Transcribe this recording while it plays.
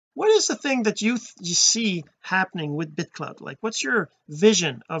what is the thing that you see happening with BitClout? Like, what's your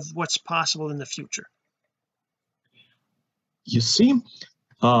vision of what's possible in the future? You see,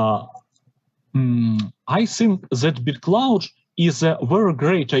 I think that BitClout is a very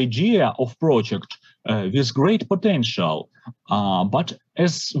great idea of project with great potential. But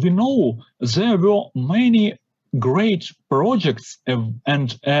as we know, there were many great projects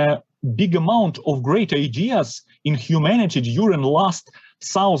and a big amount of great ideas in humanity during the last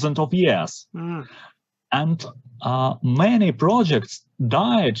thousands of years. And many projects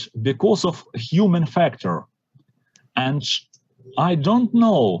died because of human factor. And I don't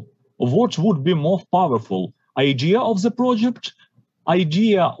know what would be more powerful, idea of the project,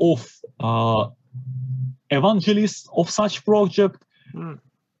 idea of evangelists of such project,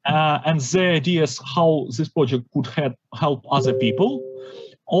 and the ideas how this project could help other people,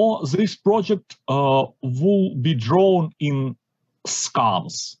 or this project will be drawn in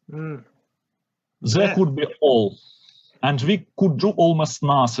scams. That would be all, and we could do almost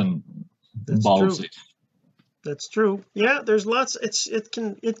nothing about it. That's true. Yeah, there's lots. It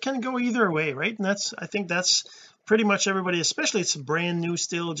can go either way, right? And I think that's pretty much everybody, especially it's brand new,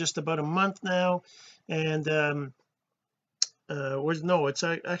 still just about a month now, and it's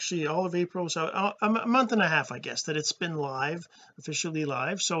actually all of April, so a month and a half, I guess, that it's been officially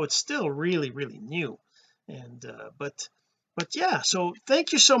live, so it's still really, really new. And but yeah, so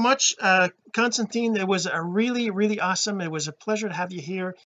thank you so much, Konstantine. It was a really, really awesome, it was a pleasure to have you here.